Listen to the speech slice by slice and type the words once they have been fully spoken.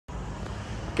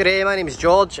G'day, my name is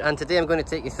George and today I'm going to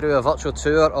take you through a virtual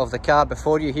tour of the car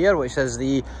before you here, which is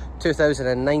the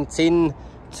 2019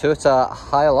 Toyota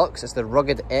Hilux. It's the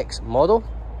Rugged X model.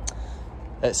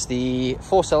 It's the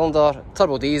 4-cylinder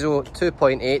turbo diesel,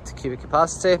 2.8 cubic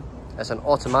capacity. It's an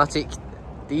automatic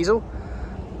diesel.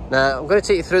 Now I'm going to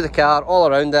take you through the car, all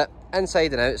around it,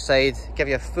 inside and outside, give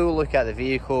you a full look at the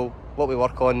vehicle. What we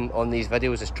work on these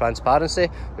videos is transparency.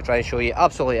 We try and show you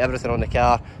absolutely everything on the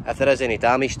car. If there is any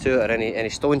damage to it or any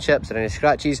stone chips or any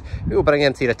scratches, we will bring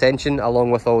them to your attention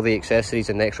along with all the accessories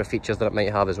and extra features that it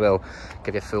might have as well.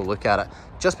 Give you a full look at it.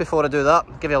 Just before I do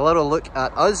that, give you a little look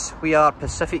at us. We are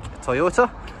Pacific Toyota.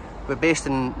 We're based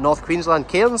in North Queensland,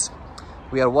 Cairns.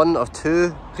 We are one of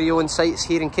 2 pre-owned sites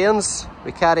here in Cairns.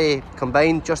 We carry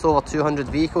combined just over 200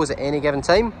 vehicles at any given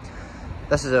time.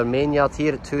 This is our main yard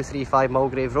here at 235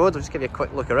 Mulgrave Road. I'll just give you a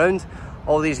quick look around.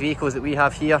 All these vehicles that we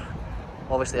have here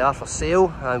obviously are for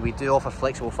sale, and we do offer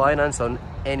flexible finance on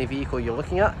any vehicle you're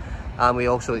looking at, and we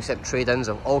also accept trade-ins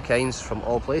of all kinds from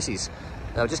all places.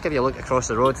 Now I'll just give you a look across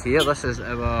the road here. This is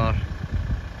our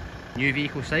new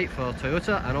vehicle site for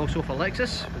Toyota and also for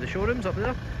Lexus with the showrooms up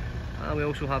there. And we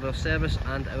also have our service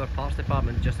and our parts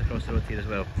department just across the road here as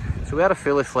well. So we are a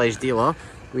fully fledged dealer.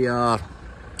 We are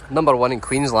number 1 in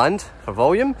Queensland for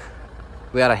volume.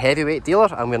 We are a heavyweight dealer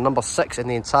and we're number 6 in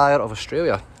the entire of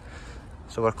Australia.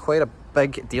 So we're quite a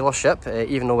big dealership.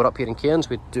 Even though we're up here in Cairns,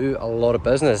 we do a lot of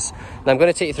business. Now I'm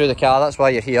going to take you through the car, that's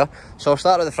why you're here. So I'll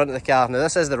start at the front of the car. Now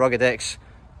this is the Rugged X.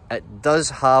 It does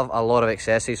have a lot of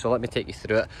accessories, so let me take you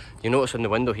through it. You'll notice on the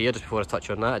window here, just before I touch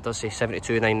on that, it does say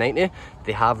 $72,990.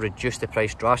 They have reduced the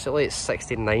price drastically. It's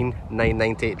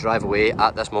 $69,990 drive away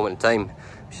at this moment in time,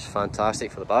 which is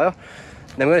fantastic for the buyer.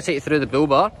 Now I'm going to take you through the bull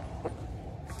bar.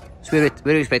 So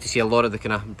we expect to see a lot of the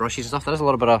kind of brushes and stuff. There is a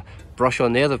little bit of brush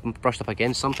on there. They've brushed up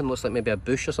against something. Looks like maybe a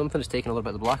bush or something. It's taking a little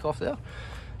bit of the black off there.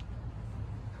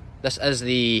 This is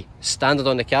the standard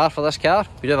on the car for this car.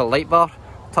 We do have a light bar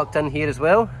tucked in here as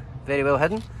well. Very well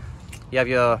hidden. You have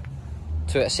your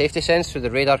Toyota safety sense through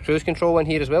the radar cruise control in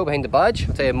here as well behind the badge.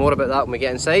 I'll tell you more about that when we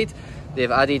get inside.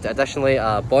 They've added additionally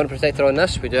a bond protector on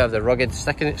this. We do have the Rugged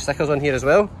stickers on here as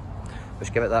well,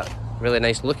 which give it that really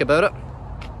nice look about it.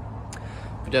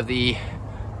 We do have the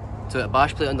Toyota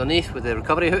bash plate underneath with the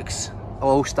recovery hooks,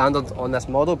 all standard on this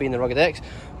model being the Rugged X.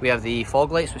 We have the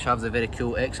fog lights, which have the very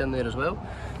cool X in there as well.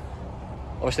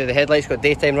 Obviously the headlights got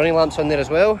daytime running lamps on there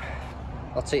as well.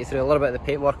 I'll take you through a little bit of the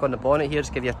paintwork on the bonnet here,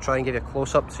 just try and give you a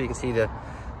close-up so you can see the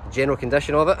general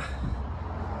condition of it.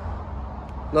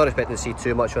 Not expecting to see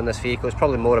too much on this vehicle. It's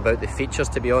probably more about the features,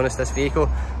 to be honest, this vehicle,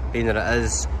 being that it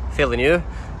is fairly new.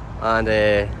 And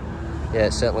yeah,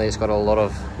 certainly it's got a lot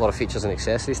of features and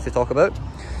accessories to talk about.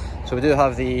 So we do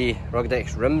have the Rugged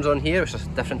X rims on here, which is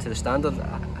different to the standard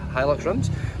Hilux rims.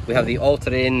 We have the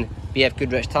all-terrain BF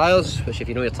Goodrich tyres, which if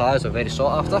you know your tyres are very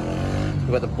sought after.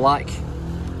 We've got the black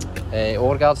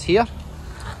overguards here,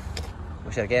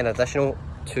 which are again additional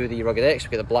to the Rugged X.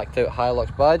 We've got the blacked out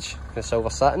Hilux badge, the silver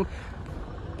satin,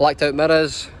 blacked out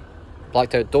mirrors,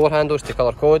 blacked out door handles to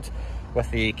colour code with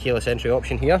the keyless entry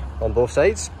option here on both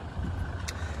sides.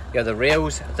 You have the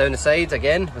rails down the side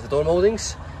again with the door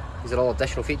mouldings. These are all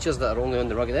additional features that are only on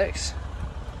the Rugged X.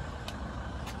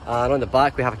 And on the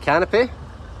back we have a canopy.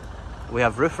 We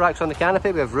have roof racks on the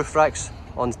canopy. We have roof racks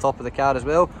on the top of the car as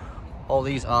well. All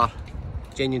these are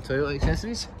genuine Toyota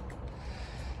accessories.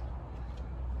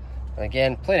 And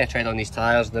again, plenty of tread on these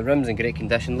tyres. The rim's in great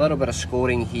condition. A little bit of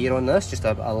scoring here on this, just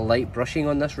a light brushing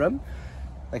on this rim.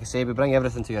 Like I say, we bring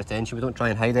everything to your attention. We don't try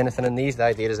and hide anything in these. The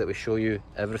idea is that we show you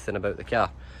everything about the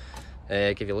car.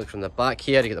 Give you a look from the back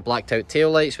here. You get the blacked out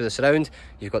tail lights with the surround.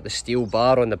 You've got the steel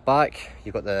bar on the back.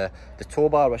 You've got the tow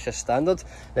bar, which is standard.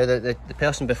 Now the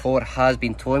person before has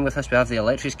been towing with us. We have the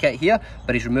electrics kit here,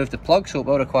 but he's removed the plug, so it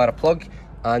will require a plug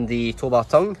and the tow bar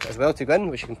tongue as well to go in,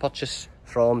 which you can purchase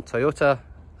from Toyota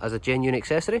as a genuine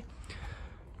accessory.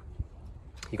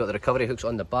 You've got the recovery hooks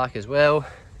on the back as well.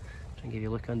 Try and give you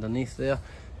a look underneath there.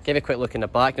 Give you a quick look in the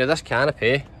back. Now this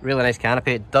canopy, really nice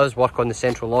canopy, it does work on the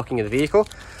central locking of the vehicle.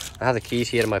 I have the keys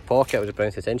here in my pocket, I was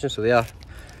bringing to attention, so they are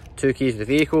 2 keys for the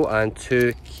vehicle and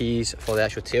 2 keys for the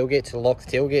actual tailgate to lock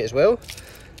the tailgate as well.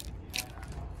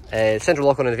 Central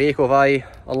lock on the vehicle, if I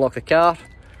unlock the car,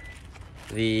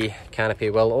 the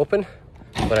canopy will open.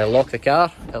 When I lock the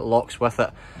car, it locks with it.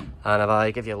 And if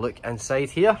I give you a look inside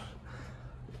here,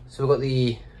 so we've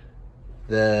got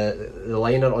the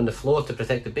liner on the floor to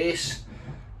protect the base.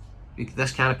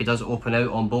 This canopy does open out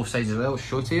on both sides as well, I'll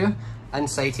show to you.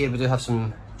 Inside here we do have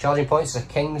some charging points. It's a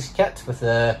King's kit with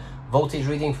the voltage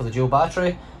reading for the dual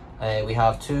battery. We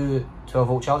have 2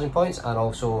 12-volt charging points and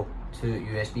also 2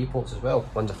 USB ports as well.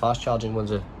 One's a fast charging,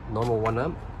 one's a normal 1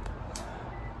 amp.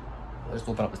 Let's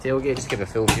open up the tailgate, just give you a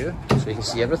full view so you can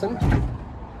see everything.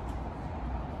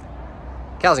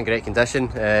 Car's in great condition,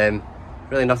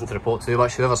 really nothing to report too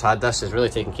much. Whoever's had this has really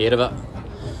taken care of it.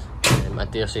 I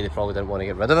dare say they probably didn't want to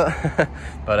get rid of it,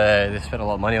 but they spent a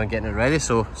lot of money on getting it ready,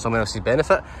 so someone else's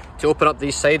benefit. To open up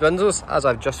these side windows, as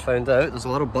I've just found out, there's a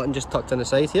little button just tucked in the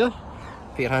side here.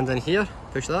 Put your hand in here,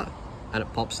 push that, and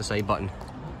it pops the side button.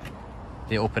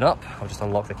 They open up. I'll just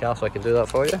unlock the car so I can do that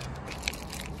for you.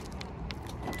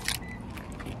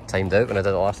 Timed out when I did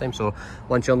it last time, so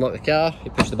once you unlock the car, you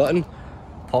push the button,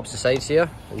 pops the sides here,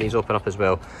 and these open up as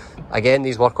well. Again,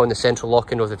 these work on the central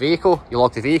locking of the vehicle. You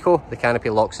lock the vehicle, the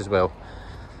canopy locks as well.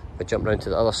 I jump round to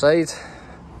the other side.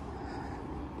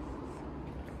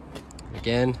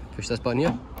 Again, push this button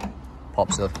here,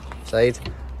 pops the side,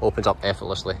 opens up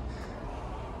effortlessly.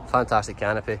 Fantastic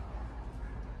canopy,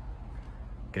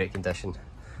 great condition.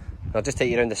 I'll just take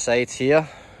you around the sides here.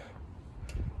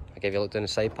 I'll give you a look down the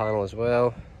side panel as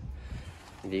well.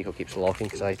 The vehicle keeps locking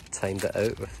because I timed it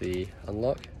out with the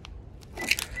unlock.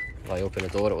 If I open the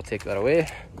door, it will take that away.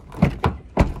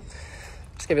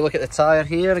 Just give you a look at the tyre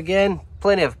here again.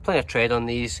 Plenty of tread on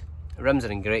these. The rims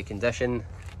are in great condition.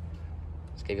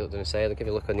 Just give you a look down the side. I'll give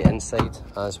you a look on the inside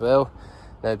as well.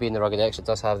 Now, being the Rugged X, it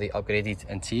does have the upgraded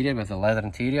interior with the leather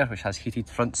interior, which has heated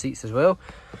front seats as well.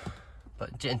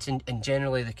 But in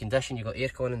generally the condition, you've got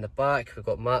aircon in the back, we've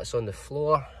got mats on the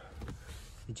floor.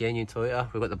 The genuine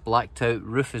Toyota. We've got the blacked out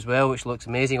roof as well, which looks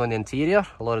amazing on the interior.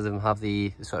 A lot of them have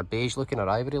the sort of beige looking or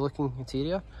ivory looking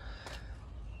interior.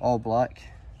 All black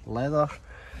leather.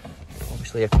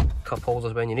 Obviously your cup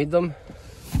holders when you need them.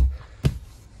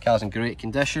 Car's in great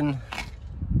condition.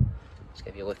 Just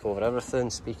give you a look over everything.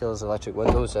 Speakers, electric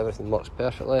windows, everything works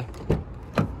perfectly.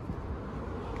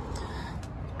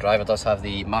 Driver does have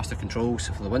the master controls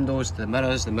for the windows, the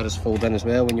mirrors fold in as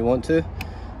well when you want to,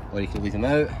 or you can leave them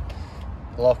out.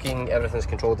 Locking, everything's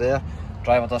controlled there.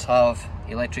 Driver does have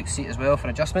electric seat as well for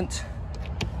adjustment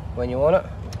when you want it.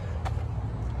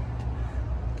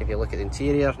 Give you a look at the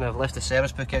interior. Now I've left the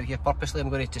service book out here purposely. I'm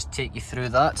going to just take you through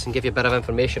that and give you a bit of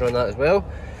information on that as well.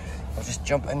 I'll just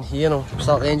jump in here and I'll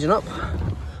start the engine up.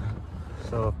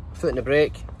 So foot in the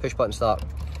brake, push button start.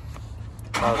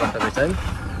 Power's up every time.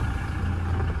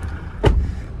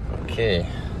 Okay,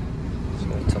 so I'm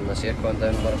going to turn this aircon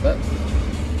down a little bit.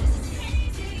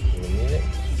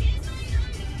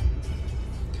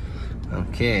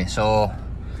 Okay, so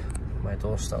my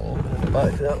door's still open in the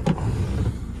back there.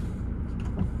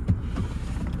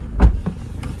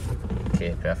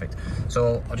 Okay, perfect.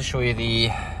 So I'll just show you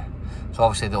so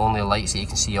obviously the only lights that you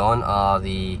can see on are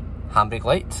the handbrake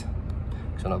light,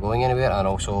 because we're not going anywhere, and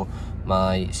also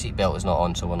my seat belt is not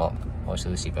on, so we're not,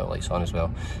 obviously the seat belt light's on as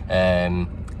well.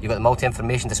 You've got the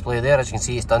multi-information display there. As you can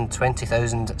see, it's done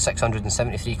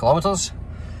 20,673 kilometres.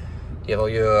 You have all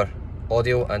your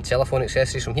audio and telephone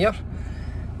accessories from here.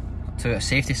 To a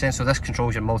safety sensor, this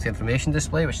controls your multi-information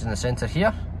display, which is in the centre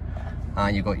here.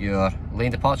 And you've got your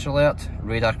lane departure alert,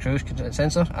 radar cruise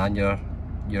sensor, and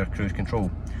your cruise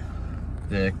control.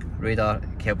 The radar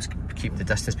helps keep the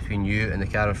distance between you and the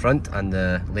car in front, and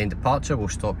the lane departure will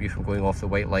stop you from going off the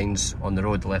white lines on the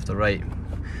road, left or right.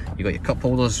 You've got your cup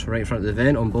holders right in front of the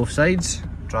vent on both sides,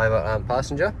 driver and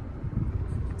passenger.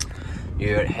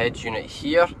 Your head unit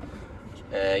here,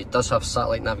 it does have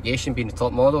satellite navigation, being the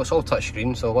top model. It's all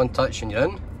touchscreen, so one touch and you're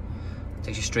in.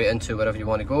 Takes you straight into wherever you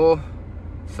want to go.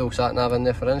 Full sat nav in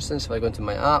there, for instance. If I go into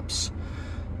my apps,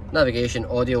 navigation,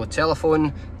 audio,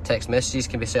 telephone, text messages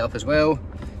can be set up as well.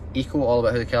 Eco, all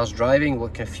about how the car's driving,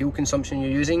 what kind of fuel consumption you're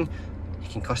using. You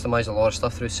can customise a lot of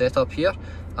stuff through setup here,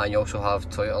 and you also have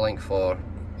Toyota Link for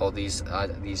all these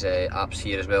apps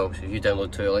here as well. So if you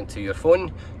download Toyota Link to your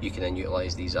phone, you can then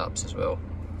utilise these apps as well.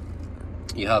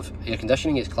 You have air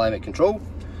conditioning, it's climate control,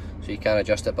 so you can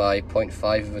adjust it by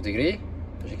 0.5 of a degree,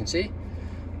 as you can see.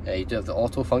 You do have the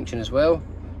auto function as well,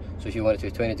 so if you want it to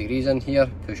be 20 degrees in here,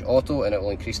 push auto and it will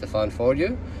increase the fan for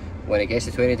you. When it gets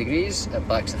to 20 degrees, it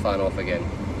backs the fan off again.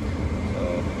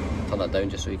 So turn that down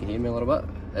just so you can hear me a little bit.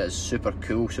 It's super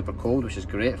cool, super cold, which is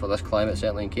great for this climate,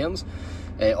 certainly in Cairns.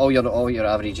 All your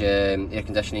average air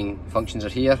conditioning functions are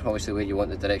here, obviously where you want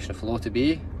the direction of flow to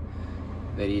be.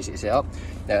 Very easy to set up.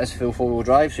 Now it's full four-wheel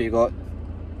drive, so you've got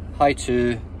high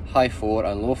 2, high 4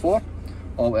 and low 4,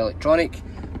 all electronic.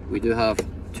 We do have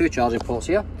 2 charging ports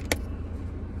here.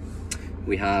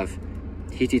 We have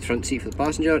heated front seat for the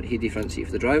passenger, heated front seat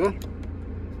for the driver.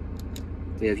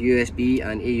 We have USB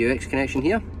and AUX connection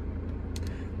here.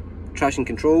 Traction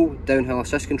control, downhill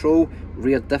assist control,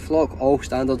 rear diff lock, all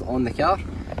standard on the car.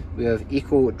 We have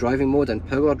eco driving mode and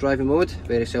power driving mode,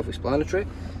 very self-explanatory.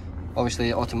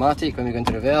 Obviously automatic, when we go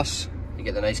into reverse, You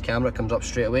get the nice camera, it comes up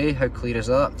straight away. How clear is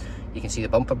that? You can see the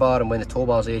bumper bar, and when the tow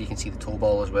bar's there you can see the tow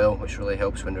ball as well, which really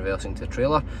helps when reversing to the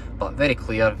trailer. But very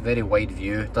clear, very wide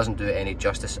view, doesn't do it any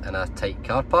justice in a tight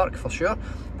car park for sure,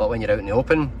 but when you're out in the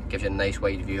open, gives you a nice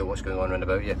wide view of what's going on around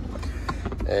about you.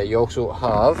 You also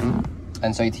have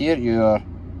inside here your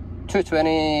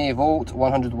 220 volt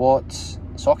 100 watt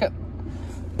socket,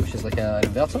 which is like an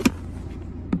inverter.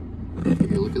 If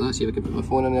you look at that, see if I can put my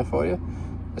phone in there for you.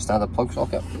 The standard plug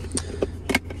socket.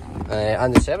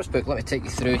 And the service book, let me take you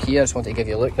through here. I just want to give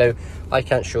you a look. Now, I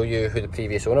can't show you who the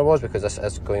previous owner was because this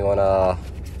is going on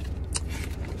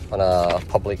a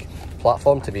public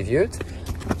platform to be viewed.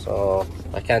 So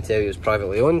I can't tell you it's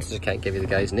privately owned, so I can't give you the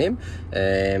guy's name.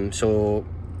 So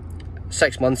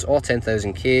 6 months or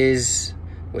 10,000 Ks,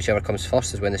 whichever comes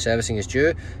first is when the servicing is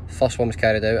due. First one was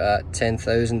carried out at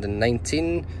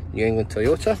 10,019 New England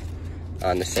Toyota,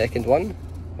 and the second one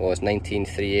was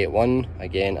 19,381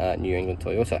 again at New England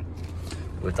Toyota.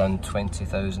 We've done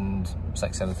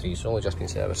 20,673, so only just been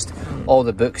serviced. All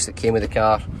the books that came with the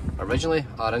car originally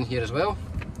are in here as well,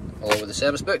 along with the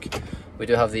service book. We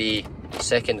do have the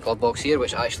second glove box here,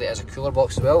 which actually is a cooler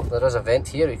box as well. There is a vent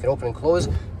here you can open and close,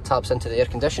 taps into the air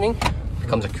conditioning,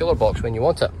 becomes a cooler box when you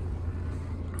want it.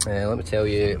 Let me tell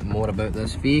you more about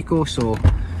this vehicle. So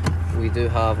we do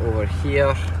have over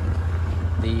here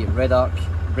the red arc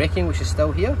braking, which is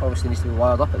still here, obviously needs to be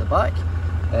wired up at the back.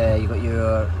 You've got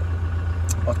your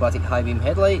automatic high beam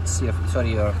headlights, the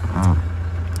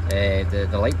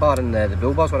light bar and the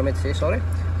bull bar is what I meant to say, sorry.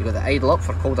 You've got the idle up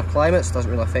for colder climates,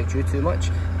 doesn't really affect you too much,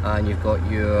 and you've got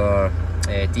your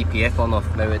DPF on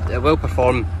off. Now it will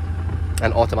perform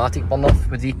an automatic burn off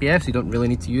with DPF, so you don't really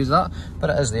need to use that, but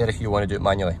it is there if you want to do it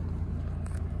manually.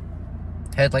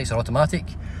 Headlights are automatic,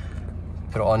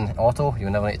 put it on auto,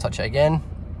 you'll never need to touch it again.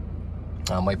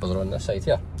 And wipers are on this side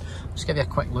here. Just give you a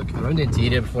quick look around the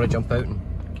interior before I jump out and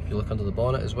give you a look under the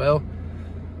bonnet as well.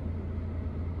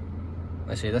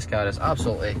 I say this car is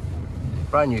absolutely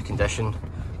brand new condition,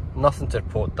 nothing to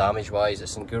report damage wise,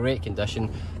 it's in great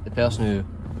condition. The person who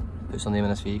puts their name in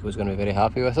this vehicle is going to be very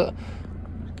happy with it.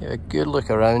 Give a good look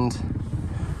around.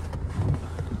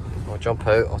 I'll jump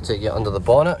out, I'll take you under the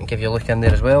bonnet and give you a look in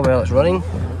there as well while it's running,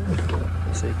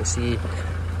 so you can see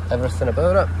everything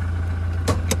about it.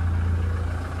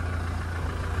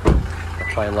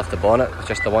 Try and lift the bonnet with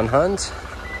just the one hand.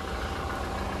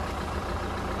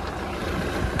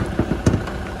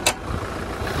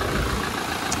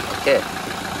 Okay.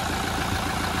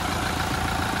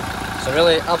 So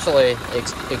really, absolutely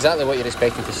exactly what you're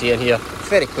expecting to see in here. It's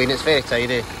very clean, it's very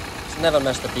tidy. It's never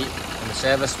missed a beat in the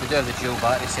service. We do have the dual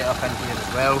battery set up in here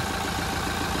as well.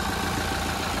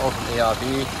 All from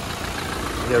ARB.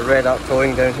 The red arc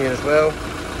towing down here as well.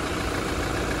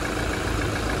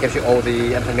 Gives you all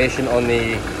the information on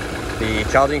the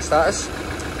charging status,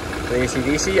 the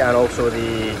AC/DC, and also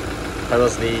the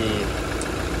powers in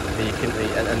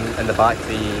the back,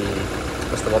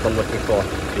 what's the word I'm looking for?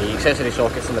 The accessory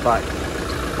sockets in the back,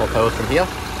 all powered from here.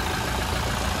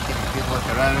 Give you a good look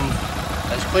around.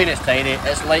 It's clean, it's tidy,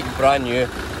 it's like brand new.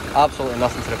 Absolutely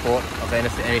nothing to report of any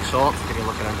sort. Give you a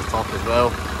look around the top as well.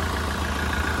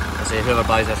 I say whoever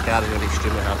buys this car is going to be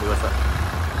extremely happy with it.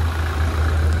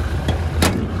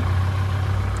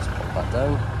 That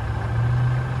down.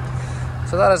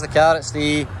 So that is the car. It's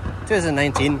the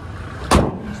 2019.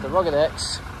 It's the Rugged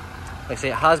X. Like I say,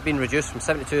 it has been reduced from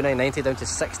 72,990 down to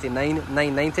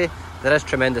 69,990. There is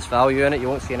tremendous value in it. You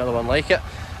won't see another one like it.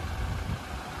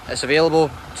 It's available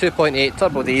 2.8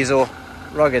 turbo diesel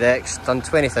Rugged X, done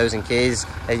 20,000 Ks.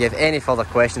 If you have any further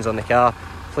questions on the car,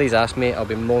 please ask me. I'll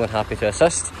be more than happy to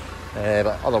assist.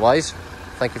 But otherwise,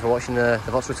 thank you for watching the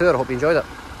virtual tour. I hope you enjoyed it.